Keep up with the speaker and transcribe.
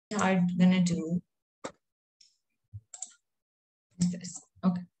are gonna do this.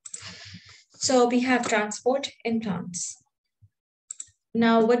 Okay. So we have transport in plants.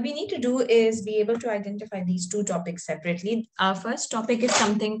 Now, what we need to do is be able to identify these two topics separately. Our first topic is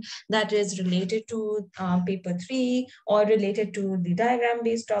something that is related to paper 3 or related to the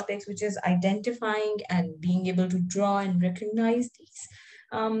diagram-based topics, which is identifying and being able to draw and recognize these.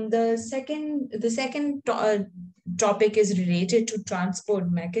 The second topic is related to transport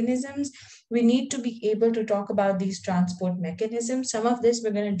mechanisms. We need to be able to talk about these transport mechanisms. Some of this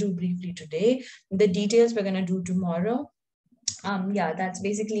we're going to do briefly today. The details we're going to do tomorrow. Yeah, that's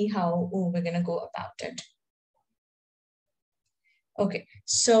basically how we're going to go about it. Okay,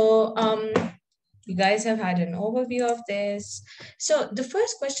 so you guys have had an overview of this. So the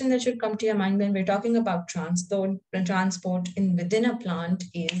first question that should come to your mind when we're talking about transport within a plant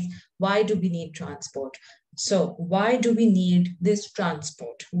is, why do we need transport? So why do we need this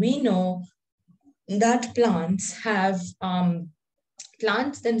transport? We know that plants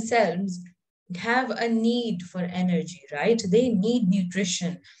themselves have a need for energy, right? They need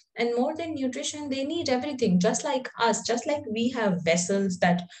nutrition. And more than nutrition, they need everything, just like us, just like we have vessels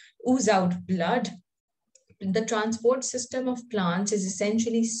that ooze out blood. The transport system of plants is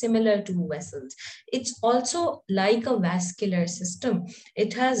essentially similar to vessels. It's also like a vascular system.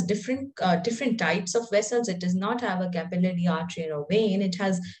 It has different types of vessels. It does not have a capillary artery or vein. It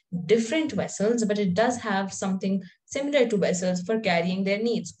has different vessels, but it does have something similar to vessels for carrying their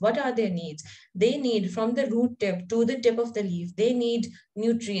needs. What are their needs? They need, from the root tip to the tip of the leaf, they need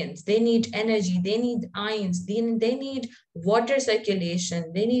nutrients, they need energy, they need ions, they need water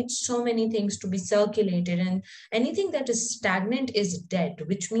circulation. They need so many things to be circulated, and anything that is stagnant is dead,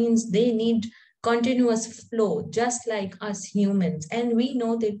 which means they need continuous flow, just like us humans. And we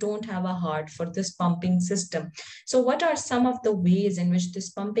know they don't have a heart for this pumping system. So what are some of the ways in which this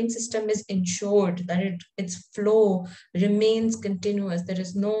pumping system is ensured that its flow remains continuous? There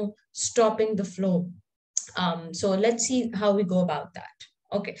is no stopping the flow. So let's see how we go about that.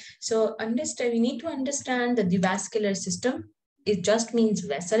 Okay, so we need to understand that the vascular system, it just means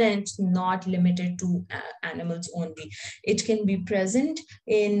vessel, and it's not limited to animals only. It can be present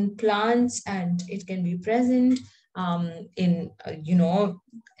in plants, and it can be present in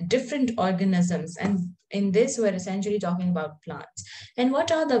different organisms. And in this, we're essentially talking about plants. And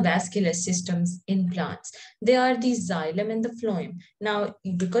what are the vascular systems in plants? They are the xylem and the phloem. Now,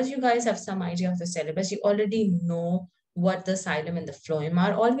 because you guys have some idea of the syllabus, you already know what the xylem and the phloem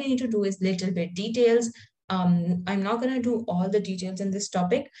are. All we need to do is little bit details. I'm not going to do all the details in this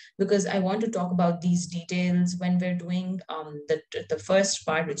topic because I want to talk about these details when we're doing the first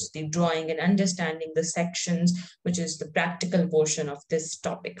part, which is the drawing and understanding the sections, which is the practical portion of this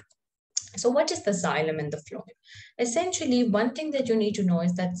topic. So what is the xylem and the phloem? Essentially, one thing that you need to know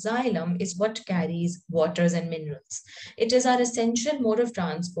is that xylem is what carries waters and minerals. It is our essential mode of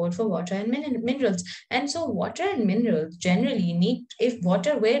transport for water and minerals. And so water and minerals generally need,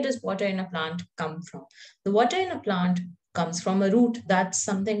 where does water in a plant come from? The water in a plant comes from a root. That's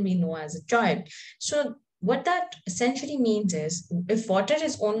something we know as a child. So what that essentially means is, if water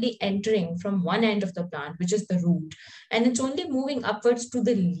is only entering from one end of the plant, which is the root, and it's only moving upwards to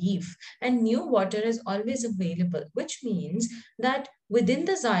the leaf, and new water is always available, which means that within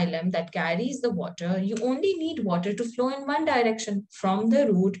the xylem that carries the water, you only need water to flow in one direction, from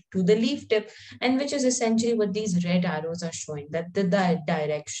the root to the leaf tip, and which is essentially what these red arrows are showing, that the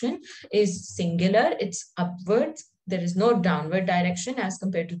direction is singular, it's upwards. There is no downward direction as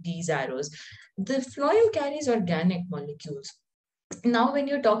compared to these arrows. The phloem carries organic molecules. Now, when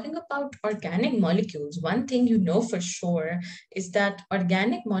you're talking about organic molecules, one thing you know for sure is that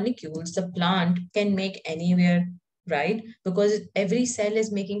organic molecules, the plant can make anywhere, right? Because every cell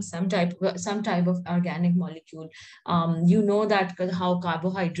is making some type of organic molecule. You know that how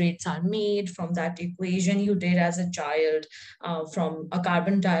carbohydrates are made from that equation you did as a child, from a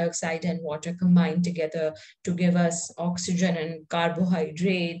carbon dioxide and water combined together to give us oxygen and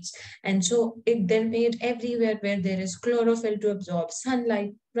carbohydrates. And so they're made everywhere where there is chlorophyll to absorb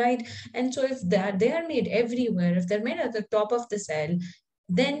sunlight, right? And so if they are made everywhere, if they're made at the top of the cell,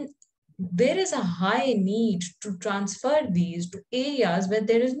 then there is a high need to transfer these to areas where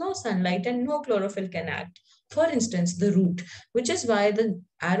there is no sunlight and no chlorophyll can act. For instance, the root, which is why the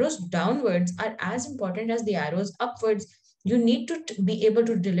arrows downwards are as important as the arrows upwards. You need to be able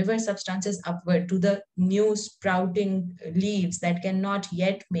to deliver substances upward to the new sprouting leaves that cannot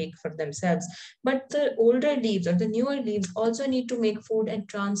yet make for themselves. But the older leaves or the newer leaves also need to make food and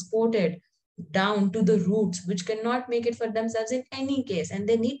transport it down to the roots, which cannot make it for themselves in any case. And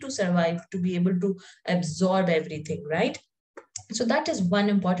they need to survive to be able to absorb everything, right? So that is one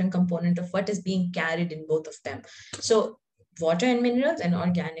important component of what is being carried in both of them. So water and minerals and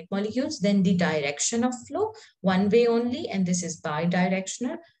organic molecules, then the direction of flow, one way only, and this is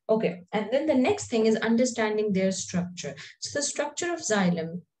bidirectional. Okay, and then the next thing is understanding their structure. So the structure of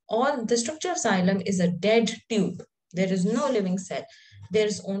xylem, the structure of xylem is a dead tube. There is no living cell.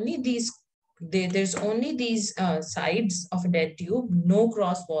 There's only these sides of a dead tube, no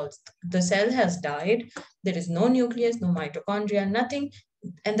cross walls. The cell has died. There is no nucleus, no mitochondria, nothing.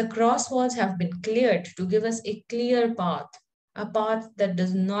 And the cross walls have been cleared to give us a clear path, a path that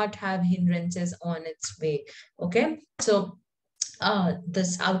does not have hindrances on its way. Okay, so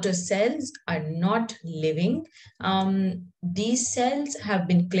the outer cells are not living. These cells have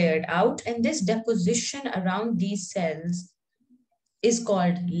been cleared out, and this deposition around these cells is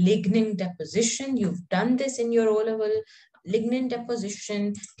called lignin deposition. You've done this in your O-level. Lignin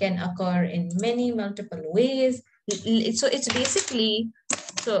deposition can occur in many multiple ways. So it's basically,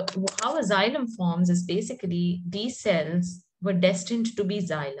 so how a xylem forms is basically these cells were destined to be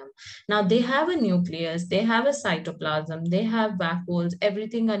xylem. Now they have a nucleus, they have a cytoplasm, they have vacuoles,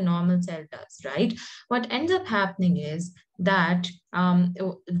 everything a normal cell does, right? What ends up happening is that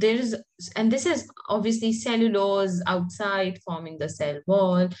there's, and this is obviously cellulose outside forming the cell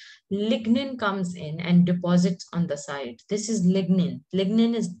wall. Lignin comes in and deposits on the side. This is lignin.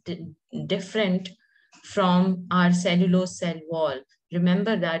 Lignin is different from our cellulose cell wall.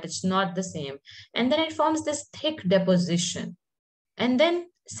 Remember that it's not the same. And then it forms this thick deposition. And then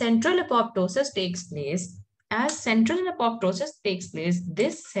central apoptosis takes place. As central apoptosis takes place,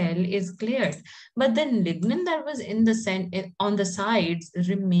 this cell is cleared. But then lignin that was in the on the sides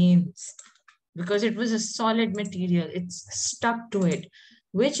remains because it was a solid material. It's stuck to it,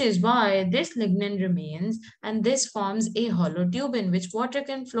 which is why this lignin remains, and this forms a hollow tube in which water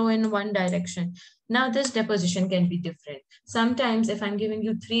can flow in one direction. Now this deposition can be different. Sometimes if I'm giving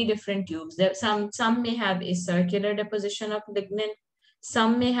you 3 different tubes, some may have a circular deposition of lignin,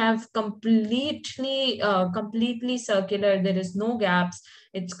 some may have completely circular, there is no gaps,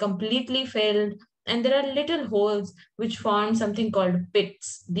 it's completely filled, and there are little holes which form something called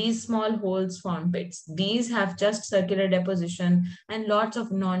pits. These small holes form pits. These have just circular deposition and lots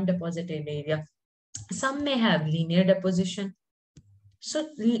of non-deposited area. Some may have linear deposition. So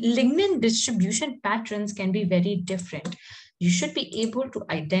lignin distribution patterns can be very different. You should be able to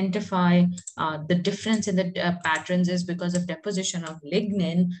identify the difference in the patterns is because of deposition of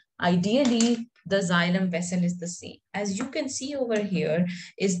lignin. Ideally, the xylem vessel is the same. As you can see over here,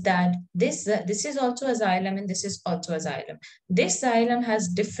 is that this is also a xylem and this is also a xylem. This xylem has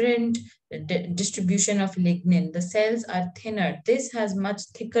different distribution of lignin. The cells are thinner. This has much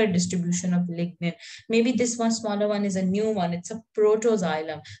thicker distribution of lignin. Maybe this one smaller one is a new one. It's a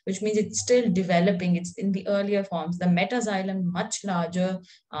protoxylem, which means it's still developing. It's in the earlier forms. The metaxylem, much larger,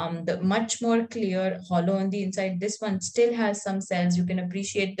 the much more clear, hollow on the inside. This one still has some cells. You can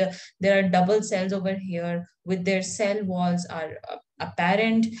appreciate there are double cells over here with their cell walls are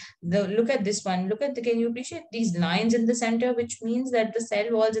apparent. Look at this one. Can you appreciate these lines in the center, which means that the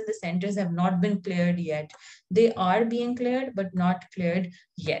cell walls in the centers have not been cleared yet. They are being cleared, but not cleared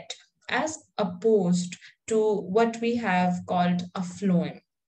yet, as opposed to what we have called a phloem.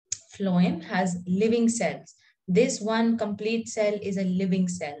 Phloem has living cells. This one complete cell is a living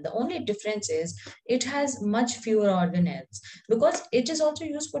cell. The only difference is it has much fewer organelles because it is also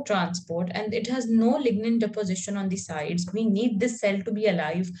used for transport and it has no lignin deposition on the sides. We need this cell to be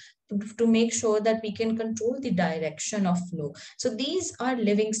alive to make sure that we can control the direction of flow. So these are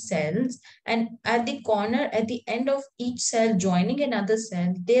living cells, and at the corner, at the end of each cell joining another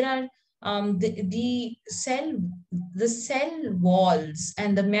cell, there are the cell walls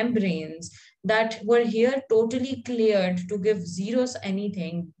and the membranes that were here totally cleared to give zeros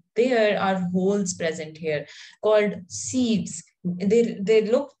anything. There are holes present here called sieves. They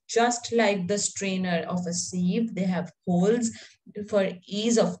look just like the strainer of a sieve. They have holes for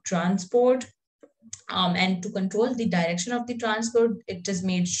ease of transport. And to control the direction of the transport, it is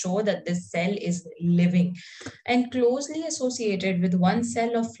made sure that this cell is living and closely associated with one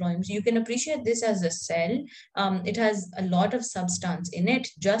cell of phloem. So you can appreciate this as a cell. It has a lot of substance in it,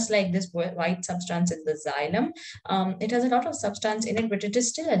 just like this white substance in the xylem. It has a lot of substance in it, but it is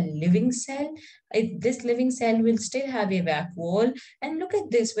still a living cell. This living cell will still have a vacuole. And look at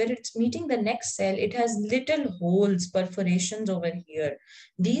this, where it's meeting the next cell, it has little holes, perforations over here.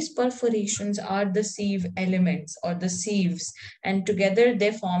 These perforations are the sieve elements or the sieves, and together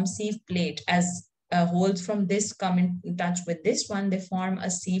they form sieve plate, as holes from this come in touch with this one, they form a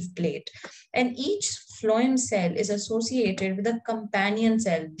sieve plate. And each phloem cell is associated with a companion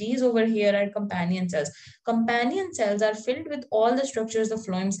cell. These over here are companion cells. Companion cells are filled with all the structures the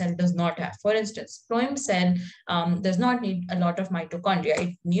phloem cell does not have. For instance, phloem cell does not need a lot of mitochondria.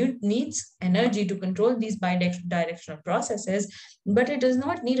 It needs energy to control these bidirectional processes, but it does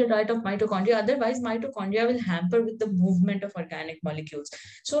not need a lot of mitochondria. Otherwise, mitochondria will hamper with the movement of organic molecules.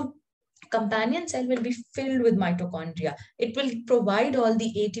 So companion cell will be filled with mitochondria. It will provide all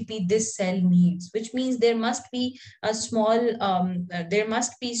the ATP this cell needs, which means there must be small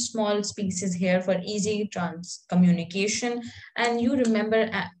species here for easy trans communication. And you remember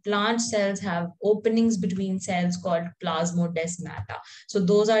plant cells have openings between cells called plasmodesmata. So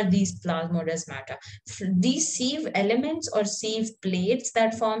those are these plasmodesmata. These sieve elements or sieve plates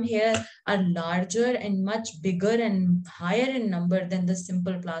that form here are larger and much bigger and higher in number than the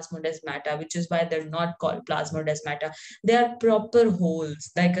simple plasmodesmata, which is why they're not called plasmodesmata. They are proper holes,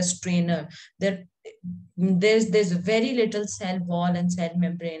 like a strainer. There's very little cell wall and cell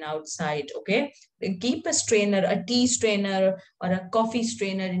membrane outside. Okay, keep a strainer, a tea strainer or a coffee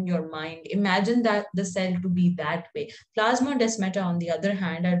strainer in your mind. Imagine that the cell to be that way. Plasmodesmata, on the other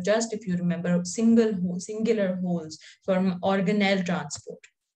hand, are just, if you remember, singular holes for organelle transport.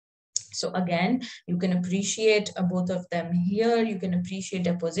 So again, you can appreciate both of them here. You can appreciate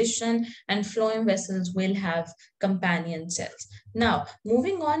a position, and phloem vessels will have companion cells. Now,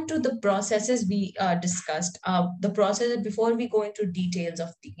 moving on to the processes we discussed, the process before we go into details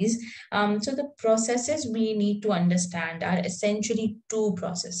of these. So the processes we need to understand are essentially two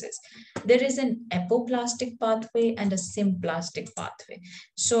processes. There is an apoplastic pathway and a symplastic pathway.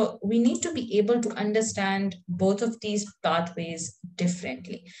 So we need to be able to understand both of these pathways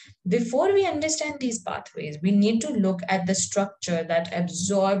differently. Before we understand these pathways, we need to look at the structure that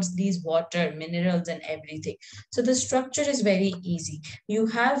absorbs these water, minerals, and everything. So the structure is very easy. You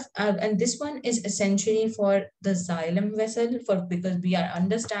have, and this one is essentially for the xylem vessel, because we are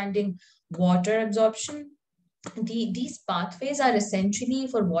understanding water absorption. These pathways are essentially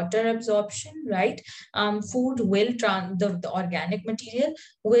for water absorption, right? Food will the organic material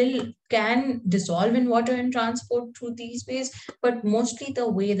can dissolve in water and transport through these ways, but mostly the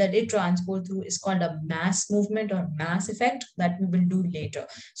way that it transports through is called a mass movement or mass effect that we will do later.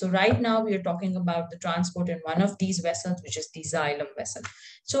 So right now we are talking about the transport in one of these vessels, which is the xylem vessel.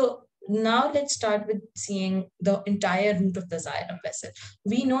 So now let's start with seeing the entire root of the xylem vessel.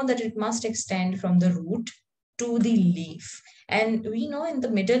 We know that it must extend from the root to the leaf, and we know in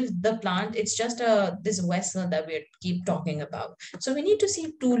the middle the plant, it's just this vessel that we keep talking about. So we need to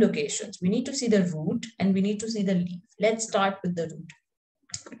see two locations. We need to see the root and we need to see the leaf. Let's start with the root.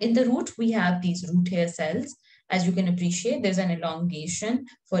 In the root we have these root hair cells. As you can appreciate, there's an elongation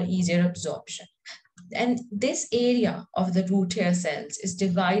for easier absorption, and this area of the root hair cells is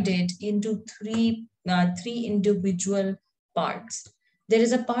divided into three individual parts. There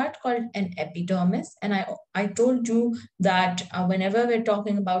is a part called an epidermis, and I told you that whenever we're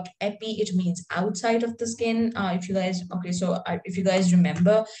talking about epi, it means outside of the skin. If you guys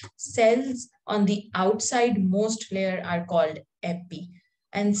remember, cells on the outside most layer are called epi,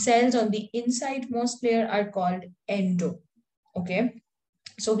 and cells on the inside most layer are called endo. Okay,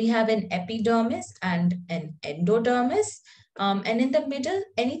 so we have an epidermis and an endodermis. And in the middle,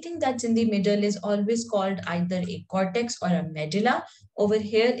 anything that's in the middle is always called either a cortex or a medulla. Over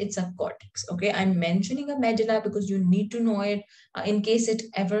here, it's a cortex. Okay, I'm mentioning a medulla because you need to know it in case it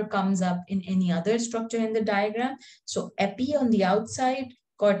ever comes up in any other structure in the diagram. So epi on the outside,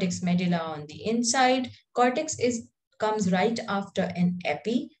 cortex, medulla on the inside. Cortex comes right after an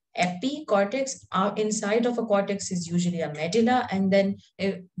epi. Cortex, inside of a cortex is usually a medulla, and then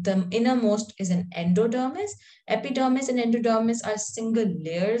the innermost is an endodermis. Epidermis and endodermis are single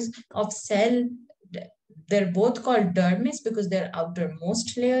layers of cell. They're both called dermis because they're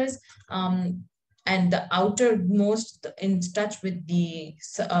outermost layers. And the outermost in touch with the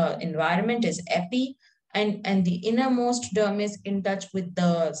environment is epi, and the innermost dermis in touch with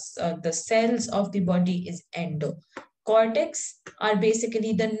the cells of the body is endo. Cortex are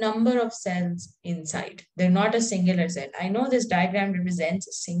basically the number of cells inside. They're not a singular cell. I know this diagram represents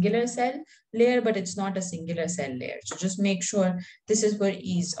a singular cell layer, but it's not a singular cell layer. So just make sure this is for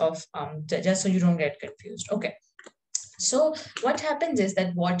ease of, just so you don't get confused. Okay. So what happens is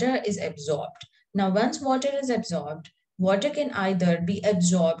that water is absorbed. Now, once water is absorbed, water can either be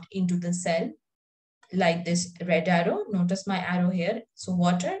absorbed into the cell, like this red arrow. Notice my arrow here. So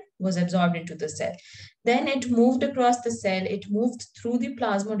water was absorbed into the cell. Then it moved across the cell. It moved through the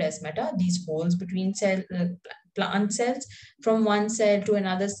plasmodesmata, these holes between plant cells, from one cell to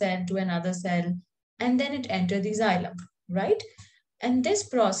another cell to another cell, and then it enters the xylem, right? And this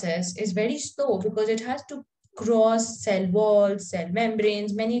process is very slow because it has to cross cell walls, cell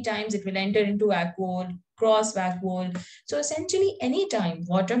membranes. Many times it will enter into vacuole, cross vacuole. So essentially, anytime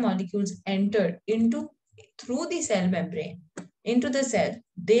water molecules enter into through the cell membrane into the cell,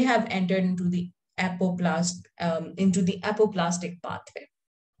 they have entered into the apoplastic pathway.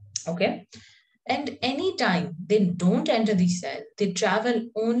 Okay. And anytime they don't enter the cell, they travel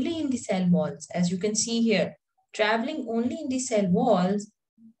only in the cell walls. As you can see here, traveling only in the cell walls,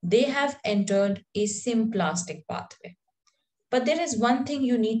 they have entered a symplastic pathway. But there is one thing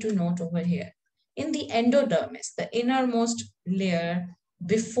you need to note over here. In the endodermis, the innermost layer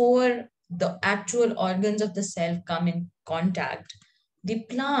before the actual organs of the cell come in contact, the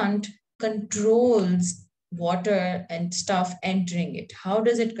plant controls water and stuff entering it. How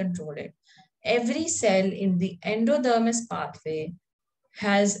does it control it? Every cell in the endodermis pathway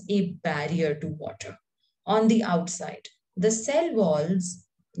has a barrier to water on the outside. The cell walls,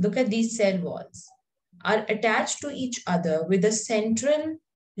 look at these cell walls, are attached to each other with a central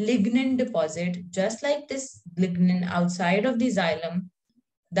lignin deposit, just like this lignin outside of the xylem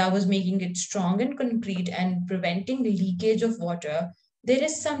that was making it strong and concrete and preventing leakage of water. There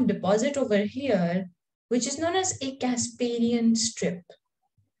is some deposit over here, which is known as a Casparian strip.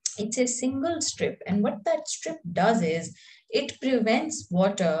 It's a single strip, and what that strip does is it prevents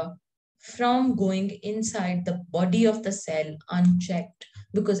water from going inside the body of the cell unchecked,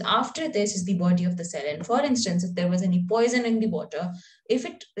 because after this is the body of the cell. And for instance, if there was any poison in the water, if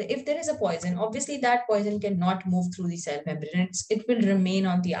there is a poison, obviously that poison cannot move through the cell membrane. It will remain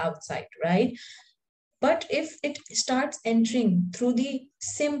on the outside, right? But if it starts entering through the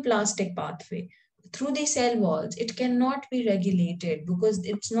symplastic pathway, through the cell walls, it cannot be regulated because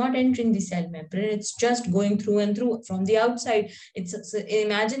it's not entering the cell membrane. It's just going through and through from the outside.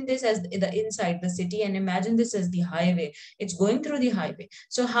 Imagine this as the inside the city, and imagine this as the highway. It's going through the highway.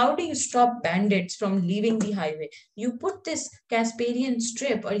 So how do you stop bandits from leaving the highway? You put this Casparian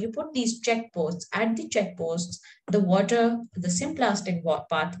strip, or you put these checkposts. At the checkposts, the water, the symplastic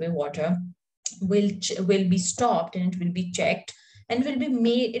pathway water will be stopped, and it will be checked, and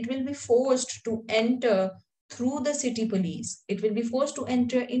it will be forced to enter through the city police. It will be forced to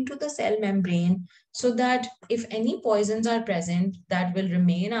enter into the cell membrane, so that if any poisons are present, that will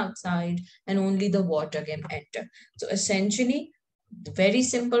remain outside and only the water can enter. So essentially, the very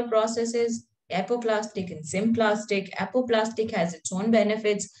simple process is apoplastic and symplastic. Apoplastic has its own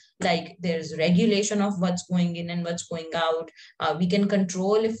benefits, like there's regulation of what's going in and what's going out. We can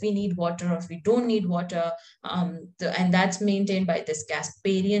control if we need water or if we don't need water. And that's maintained by this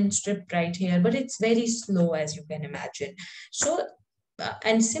Casparian strip right here, but it's very slow, as you can imagine. So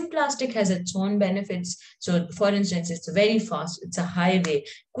and symplastic has its own benefits. So for instance, it's very fast, it's a highway,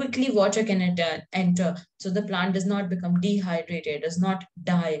 quickly water can enter, so the plant does not become dehydrated, does not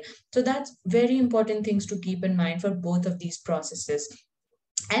die. So that's very important things to keep in mind for both of these processes.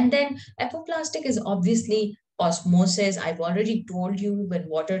 And then apoplastic is obviously osmosis. I've already told you, when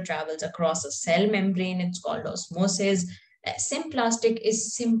water travels across a cell membrane, it's called osmosis. Symplastic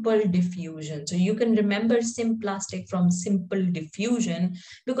is simple diffusion. So you can remember symplastic from simple diffusion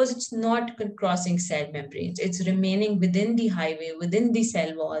because it's not crossing cell membranes. It's remaining within the highway, within the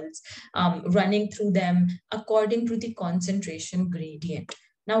cell walls, running through them according to the concentration gradient.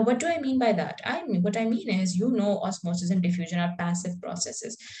 Now, what do I mean by that? What I mean is, osmosis and diffusion are passive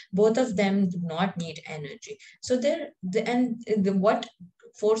processes. Both of them do not need energy. So what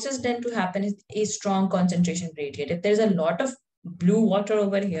forces them to happen is a strong concentration gradient. If there's a lot of blue water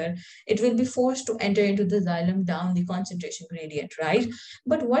over here, it will be forced to enter into the xylem down the concentration gradient, right?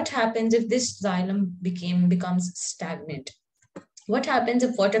 But what happens if this xylem becomes stagnant? What happens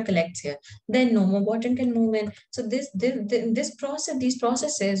if water collects here? Then no more water can move in. So these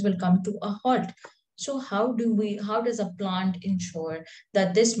processes will come to a halt. So how does a plant ensure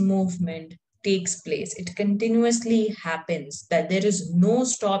that this movement takes place? It continuously happens, that there is no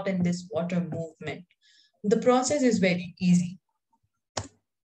stop in this water movement. The process is very easy.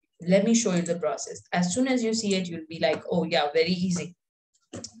 Let me show you the process. As soon as you see it, you'll be like, oh yeah, very easy.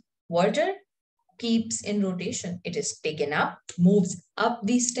 Water keeps in rotation. It is taken up, moves up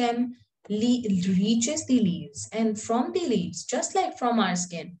the stem, reaches the leaves, and from the leaves, just like from our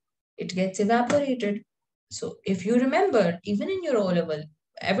skin, it gets evaporated. So if you remember, even in your O-level,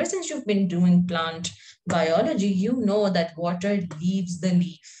 ever since you've been doing plant biology, you know that water leaves the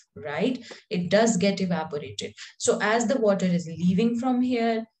leaf, right? It does get evaporated. So as the water is leaving from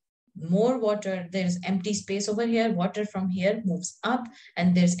here, more water, there's empty space over here, water from here moves up,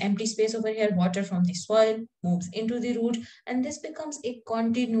 and there's empty space over here, water from the soil moves into the root, and this becomes a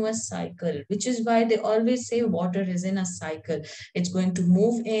continuous cycle, which is why they always say water is in a cycle. It's going to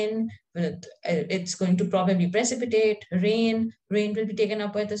move in with, it's going to probably precipitate, rain will be taken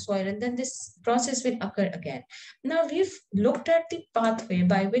up by the soil, and then this process will occur again. Now we've looked at the pathway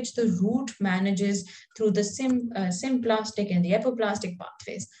by which the root manages through the symplastic and the apoplastic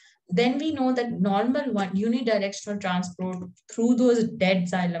pathways. Then we know that normal one unidirectional transport through those dead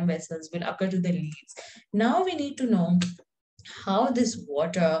xylem vessels will occur to the leaves. Now we need to know how this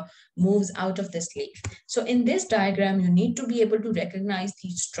water moves out of this leaf. So in this diagram, you need to be able to recognize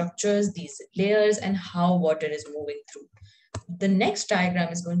these structures, these layers, and how water is moving through. The next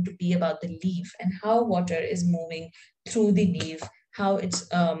diagram is going to be about the leaf and how water is moving through the leaf, how it's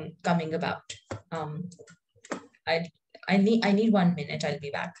coming about. Um, I, I need 1 minute, I'll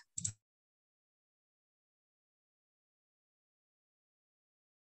be back.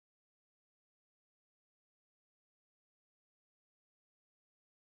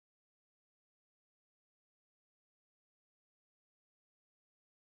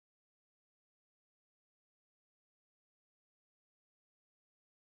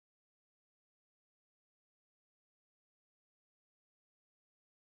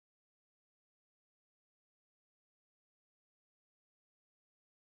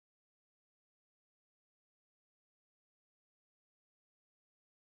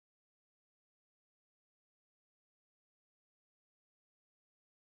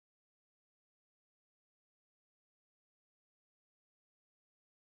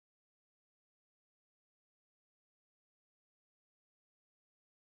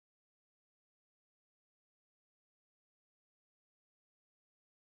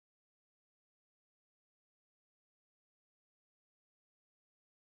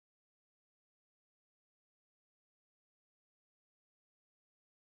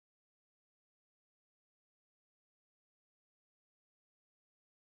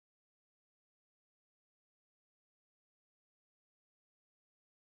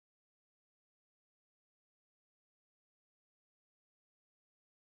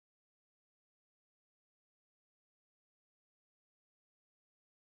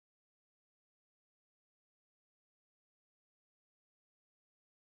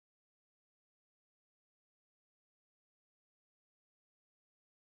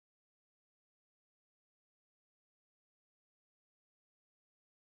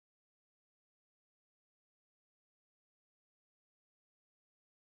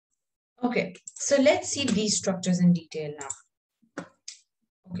 Okay, so let's see these structures in detail now.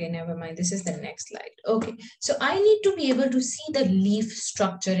 Okay, never mind. This is the next slide. Okay, so I need to be able to see the leaf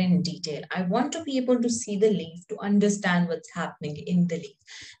structure in detail. I want to be able to see the leaf to understand what's happening in the leaf.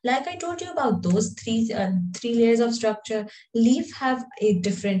 Like I told you about those three layers of structure, leaf have a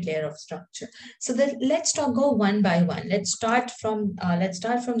different layer of structure. So let's go one by one. Let's start from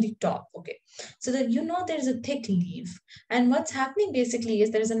the top. Okay, so that you know there's a thick leaf, and what's happening basically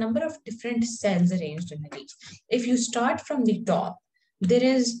is there is a number of different cells arranged in the leaf. If you start from the top, there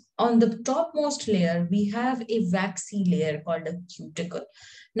is on the topmost layer, we have a waxy layer called a cuticle.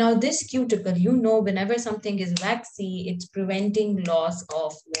 Now this cuticle, you know, whenever something is waxy, it's preventing loss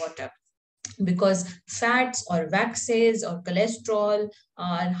of water because fats or waxes or cholesterol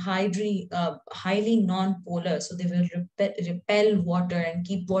are highly non-polar. So they will repel water and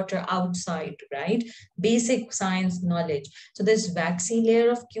keep water outside, right? Basic science knowledge. So this waxy layer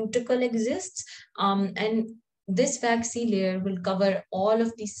of cuticle exists, and this waxy layer will cover all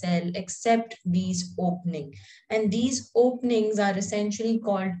of the cell except these opening. And these openings are essentially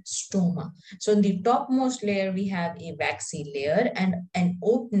called stoma. So in the topmost layer, we have a waxy layer and an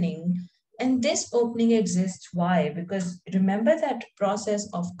opening. And this opening exists. Why? Because remember that process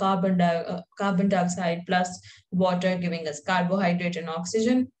of carbon dioxide plus water giving us carbohydrate and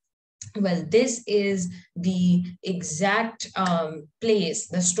oxygen. Well, this is the exact place,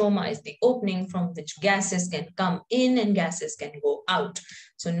 the stoma is the opening from which gases can come in and gases can go out.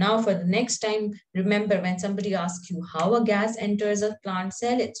 So now for the next time, remember when somebody asks you how a gas enters a plant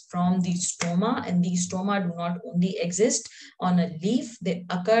cell, it's from the stoma, and these stoma do not only exist on a leaf, they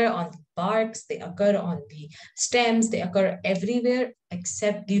occur on the barks, they occur on the stems, they occur everywhere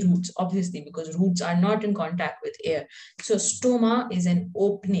except the roots, obviously, because roots are not in contact with air. So stoma is an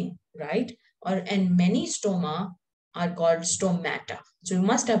opening, right? And many stoma are called stomata. So you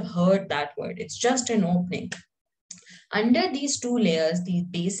must have heard that word. It's just an opening. Under these two layers, these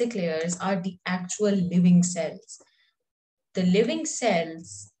basic layers are the actual living cells. The living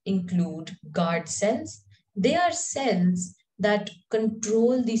cells include guard cells. They are cells that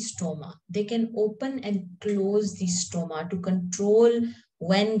control the stoma. They can open and close the stoma to control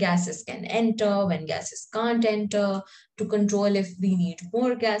when gases can enter, when gases can't enter, to control if we need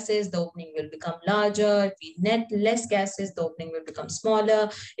more gases, the opening will become larger. If we net less gases, the opening will become smaller.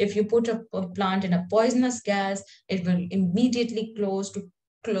 If you put a plant in a poisonous gas, it will immediately close to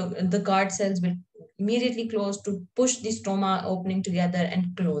the guard cells will immediately close to push the stoma opening together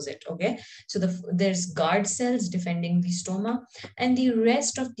and close it. Okay, so there's guard cells defending the stoma, and the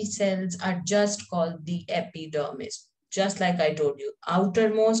rest of the cells are just called the epidermis. Just like I told you,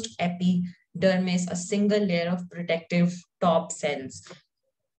 outermost epidermis, a single layer of protective top cells.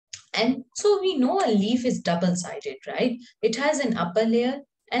 And so we know a leaf is double-sided, right? It has an upper layer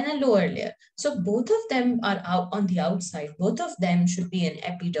and a lower layer. So both of them are out on the outside. Both of them should be an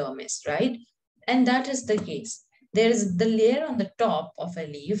epidermis, right? And that is the case. There is the layer on the top of a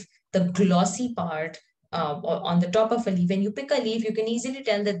leaf, the glossy part, on the top of a leaf. When you pick a leaf, you can easily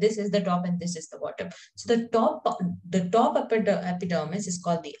tell that this is the top and this is the bottom. So the top epidermis is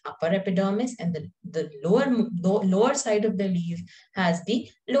called the upper epidermis, and the lower side of the leaf has the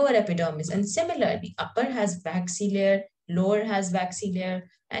lower epidermis. And similarly, upper has waxy layer, lower has waxy layer,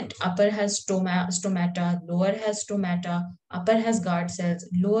 and upper has stomata, lower has stomata, upper has guard cells,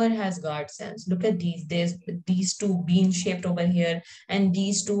 lower has guard cells. Look at these. There's these two bean shaped over here, and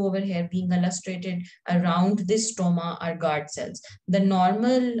these two over here being illustrated around this stoma are guard cells. The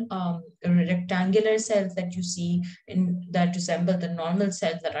normal rectangular cells that you see in that resemble the normal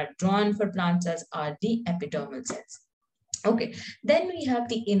cells that are drawn for plant cells are the epidermal cells. Okay, then we have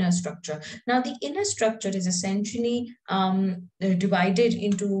the inner structure. Now, the inner structure is essentially divided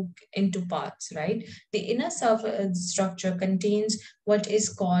into parts, right? The inner structure contains what is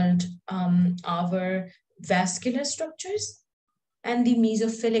called our vascular structures and the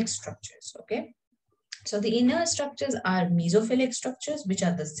mesophilic structures, okay? So the inner structures are mesophilic structures, which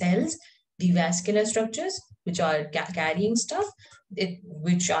are the cells, the vascular structures, which are carrying stuff,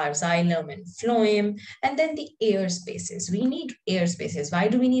 which are xylem and phloem, and then the air spaces. We need air spaces. Why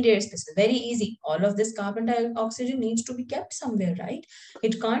do we need air spaces? Very easy. All of this carbon dioxide needs to be kept somewhere, right?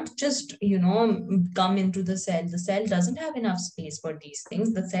 It can't just, come into the cell. The cell doesn't have enough space for these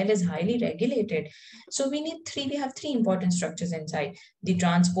things. The cell is highly regulated. So we have three important structures inside: the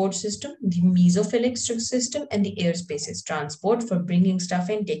transport system, the mesophilic system, and the air spaces. Transport for bringing stuff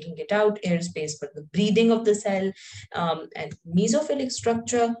in, taking it out, air space for the breathing of the cell, and mesophilic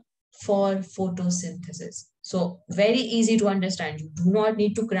structure for photosynthesis. So very easy to understand. You do not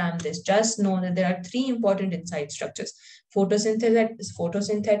need to cram this. Just know that there are three important inside structures.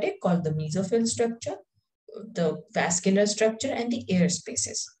 Photosynthetic called the mesophyll structure, the vascular structure, and the air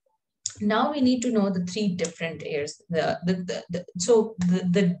spaces. Now we need to know the three different airs, the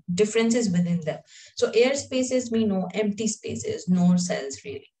differences within them. So air spaces, we know empty spaces, no cells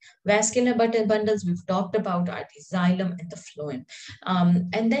really. Vascular bundles we've talked about are the xylem and the phloem.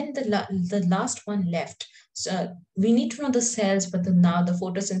 And then the last one left. So we need to know the cells, but now the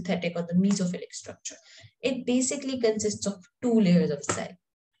photosynthetic or the mesophilic structure. It basically consists of two layers of cell.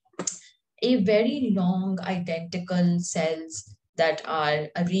 A very long identical cells that are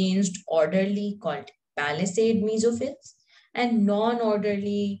arranged orderly called palisade mesophils, and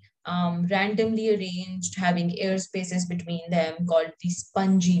non-orderly, randomly arranged, having air spaces between them, called the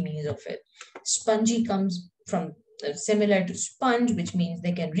spongy mesophyll. Spongy comes from similar to sponge, which means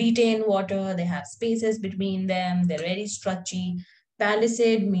they can retain water, they have spaces between them, they're very stretchy.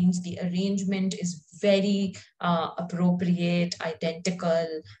 Palisade means the arrangement is very appropriate,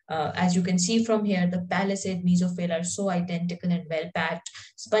 identical. As you can see from here, the palisade mesophyll are so identical and well packed.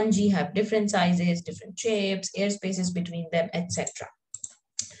 Spongy have different sizes, different shapes, air spaces between them, etc.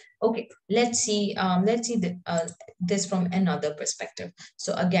 Okay, let's see this from another perspective.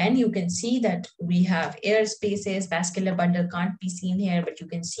 So again, you can see that we have air spaces. Vascular bundle can't be seen here, but you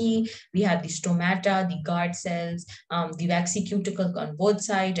can see we have the stomata, the guard cells, the waxy cuticle on both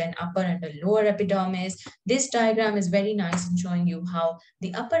sides, and upper and the lower epidermis. This diagram is very nice in showing you how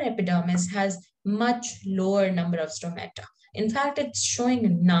the upper epidermis has much lower number of stomata. In fact, it's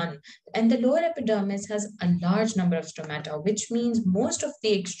showing none. And the lower epidermis has a large number of stomata, which means most of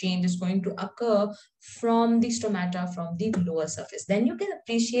the exchange is going to occur from the stomata from the lower surface. Then you can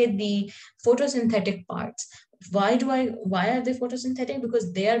appreciate the photosynthetic parts. Why are they photosynthetic?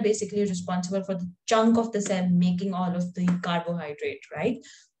 Because they are basically responsible for the chunk of the cell making all of the carbohydrate, right?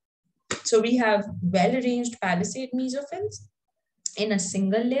 So we have well-arranged palisade mesophils, in a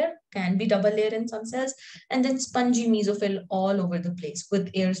single layer, can be double layer in some cells, and then spongy mesophyll all over the place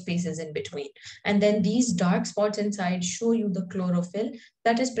with air spaces in between. And then these dark spots inside show you the chlorophyll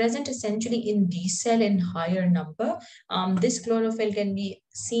that is present essentially in these cell in higher number. This chlorophyll can be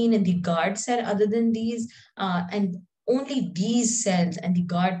seen in the guard cell other than these, and only these cells and the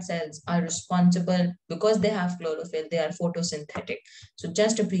guard cells are responsible because they have chlorophyll, they are photosynthetic. So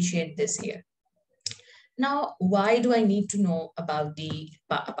just appreciate this here. Now, why do I need to know about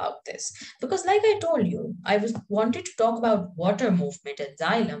this? Because like I told you, I was wanted to talk about water movement and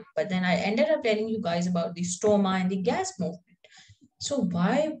xylem, but then I ended up telling you guys about the stoma and the gas movement. So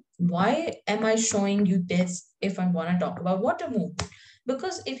why am I showing you this if I want to talk about water movement?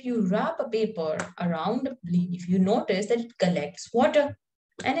 Because if you wrap a paper around a leaf, you notice that it collects water.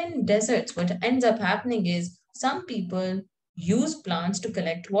 And in deserts, what ends up happening is some people use plants to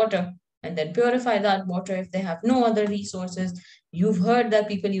collect water and then purify that water if they have no other resources. You've heard that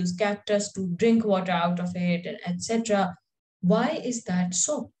people use cactus to drink water out of it, etc. Why is that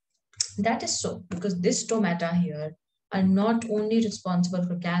so? That is so because this stomata here are not only responsible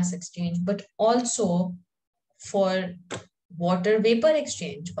for gas exchange, but also for water vapor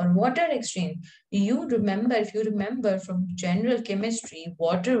exchange or water exchange. If you remember from general chemistry,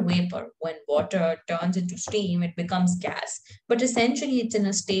 water vapor, when water turns into steam, it becomes gas. But essentially, it's in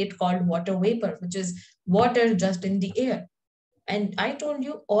a state called water vapor, which is water just in the air. And I told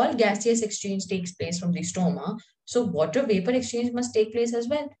you all gaseous exchange takes place from the stoma. So water vapor exchange must take place as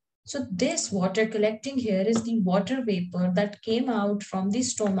well. So this water collecting here is the water vapor that came out from the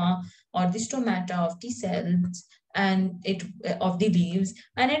stoma or the stomata of the cells and it of the leaves,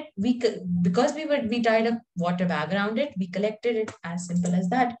 and because we tied a water bag around it, we collected it, as simple as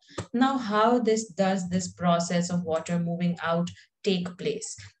that. Now how this process of water moving out take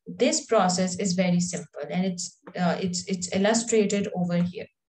place? This process is very simple, and it's illustrated over here.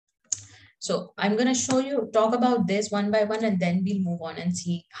 So I'm going to talk about this one by one, and then we'll move on and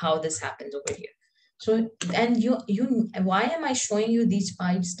see how this happens over here. So, and why am I showing you these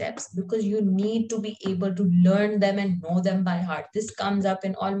 5 steps? Because you need to be able to learn them and know them by heart. This comes up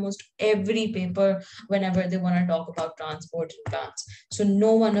in almost every paper whenever they want to talk about transport and plants. So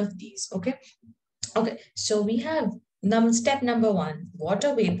no one of these, okay? Okay, so we have step number 1,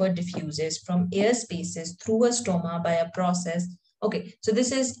 water vapor diffuses from air spaces through a stoma by a process. Okay, so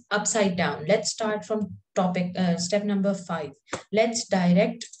this is upside down. Let's start from step number 5.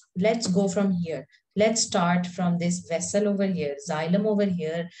 Let's go from here. Let's start from this vessel over here, xylem over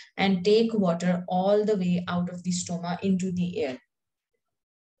here, and take water all the way out of the stoma into the air.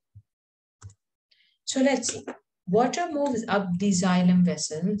 So let's see. Water moves up the xylem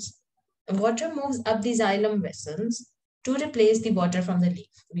vessels. Water moves up the xylem vessels to replace the water from the leaf.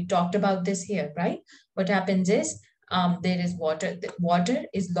 We talked about this here, right? What happens is there is water. The water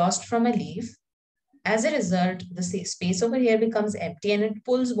is lost from a leaf. As a result, the space over here becomes empty and it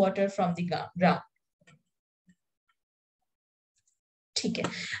pulls water from the ground. Okay.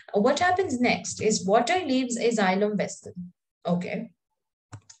 What happens next is water leaves a xylem vessel. Okay.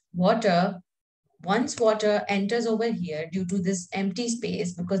 Once water enters over here due to this empty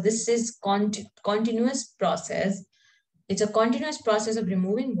space, because this is continuous process, it's a continuous process of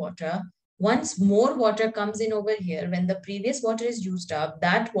removing water. Once more water comes in over here, when the previous water is used up,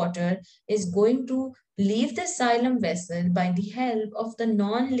 that water is going to leave the xylem vessel by the help of the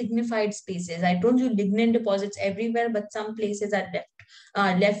non-lignified spaces. I told you lignin deposits everywhere, but some places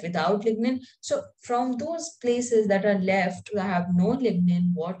are left without lignin. So from those places that are left to have no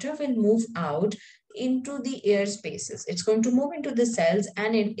lignin, water will move out into the air spaces. It's going to move into the cells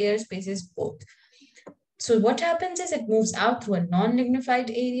and in air spaces both. So what happens is it moves out through a non-lignified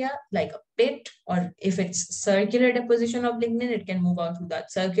area like a pit, or if it's circular deposition of lignin, it can move out through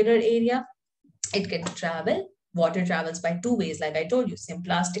that circular area. It can travel. Water travels by 2 ways, like I told you,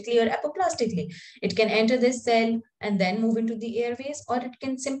 symplastically or apoplastically. It can enter this cell and then move into the airways, or it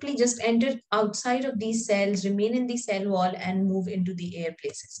can simply just enter outside of these cells, remain in the cell wall and move into the air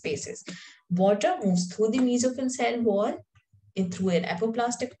spaces. Water moves through the mesophyll cell wall through an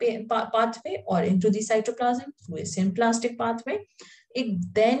apoplastic pathway or into the cytoplasm through a symplastic pathway.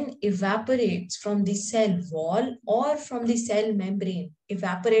 It then evaporates from the cell wall or from the cell membrane.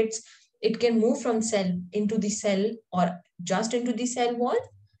 Evaporates, it can move from cell into the cell or just into the cell wall.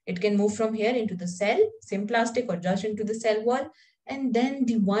 It can move from here into the cell, symplastic or just into the cell wall. And then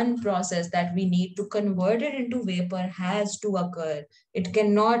the one process that we need to convert it into vapor has to occur. It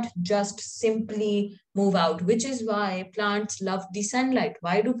cannot just simply move out, which is why plants love the sunlight.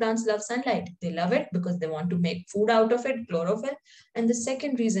 Why do plants love sunlight? They love it because they want to make food out of it, chlorophyll. And the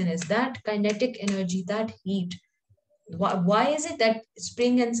second reason is that kinetic energy, that heat, Why is it that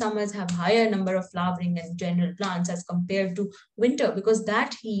spring and summers have higher number of flowering and general plants as compared to winter? Because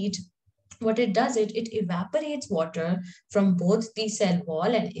that heat, what it does, it evaporates water from both the cell wall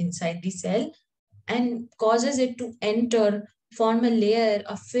and inside the cell, and causes it to enter, form a layer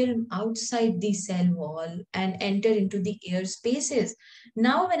of film outside the cell wall and enter into the air spaces.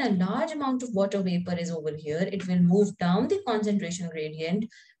 Now, when a large amount of water vapor is over here, it will move down the concentration gradient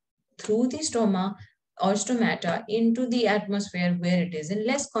through the stroma or stomata into the atmosphere where it is in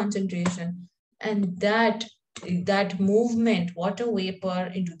less concentration. And that movement, water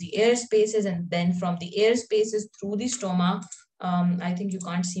vapor into the air spaces, and then from the air spaces through the stroma, I think you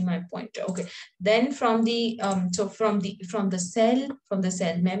can't see my pointer. Okay. Then from the from the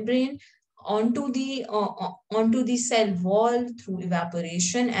cell membrane onto the cell wall through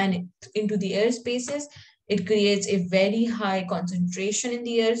evaporation and into the air spaces, it creates a very high concentration in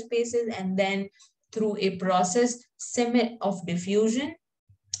the air spaces, and then through a process of diffusion,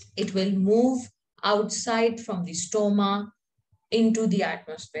 it will move outside from the stoma into the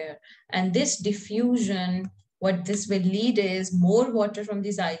atmosphere. And this diffusion, what this will lead is more water from the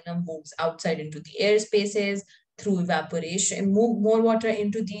xylem moves outside into the air spaces through evaporation, move more water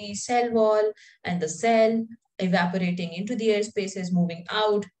into the cell wall, and the cell evaporating into the air spaces, moving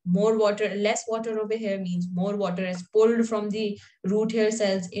out, more water, less water over here means more water is pulled from the root hair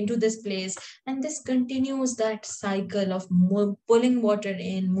cells into this place. And this continues that cycle of pulling water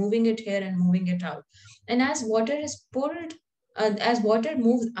in, moving it here and moving it out. And as water is pulled, as water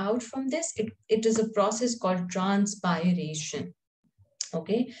moves out from this, it is a process called transpiration.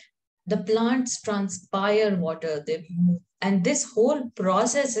 Okay. The plants transpire water, and this whole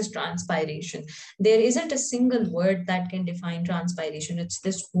process is transpiration. There isn't a single word that can define transpiration. It's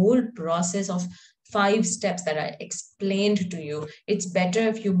this whole process of 5 steps that I explained to you. It's better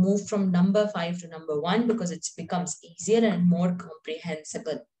if you move from number 5 to number 1 because it becomes easier and more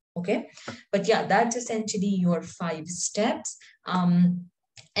comprehensible. Okay. But yeah, that's essentially your 5 steps. And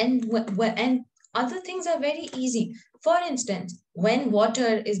other things are very easy. For instance, when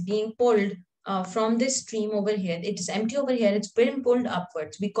water is being pulled from this stream over here, it is empty over here, it's being pulled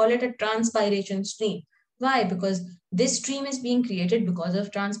upwards. We call it a transpiration stream. Why? Because this stream is being created because of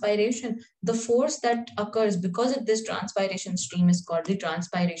transpiration. The force that occurs because of this transpiration stream is called the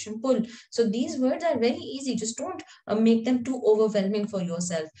transpiration pull. So these words are very easy. Just don't make them too overwhelming for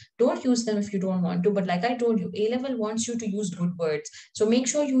yourself. Don't use them if you don't want to. But like I told you, A-level wants you to use good words. So make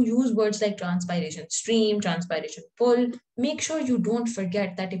sure you use words like transpiration stream, transpiration pull. Make sure you don't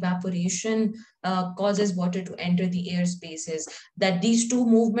forget that evaporation causes water to enter the air spaces, that these two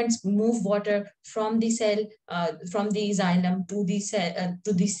movements move water from the cell, from the xylem to the cell,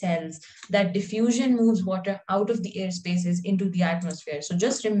 to the cells, that diffusion moves water out of the air spaces into the atmosphere. So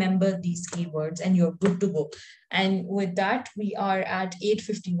just remember these keywords and you're good to go. And with that, we are at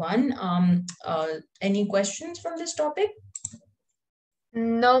 8:51. Any questions from this topic?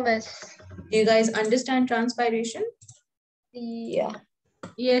 No, miss. Do you guys understand transpiration? Yeah.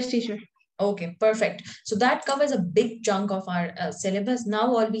 Yes, teacher. Okay, perfect. So that covers a big chunk of our syllabus.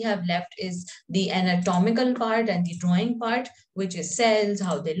 Now all we have left is the anatomical part and the drawing part, which is cells,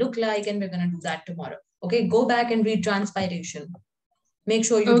 how they look like, and we're going to do that tomorrow. Okay, go back and read transpiration. Make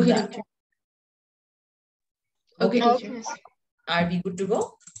sure you do that. Teacher. Okay, Okay, teacher. Are we good to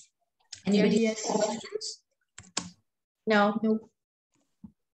go? Anybody Yes. have questions? No.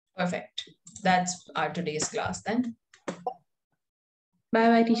 Perfect. That's our today's class then.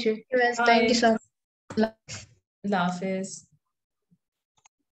 Bye-bye, teacher. Yes, thank you so much. Allah Hafiz.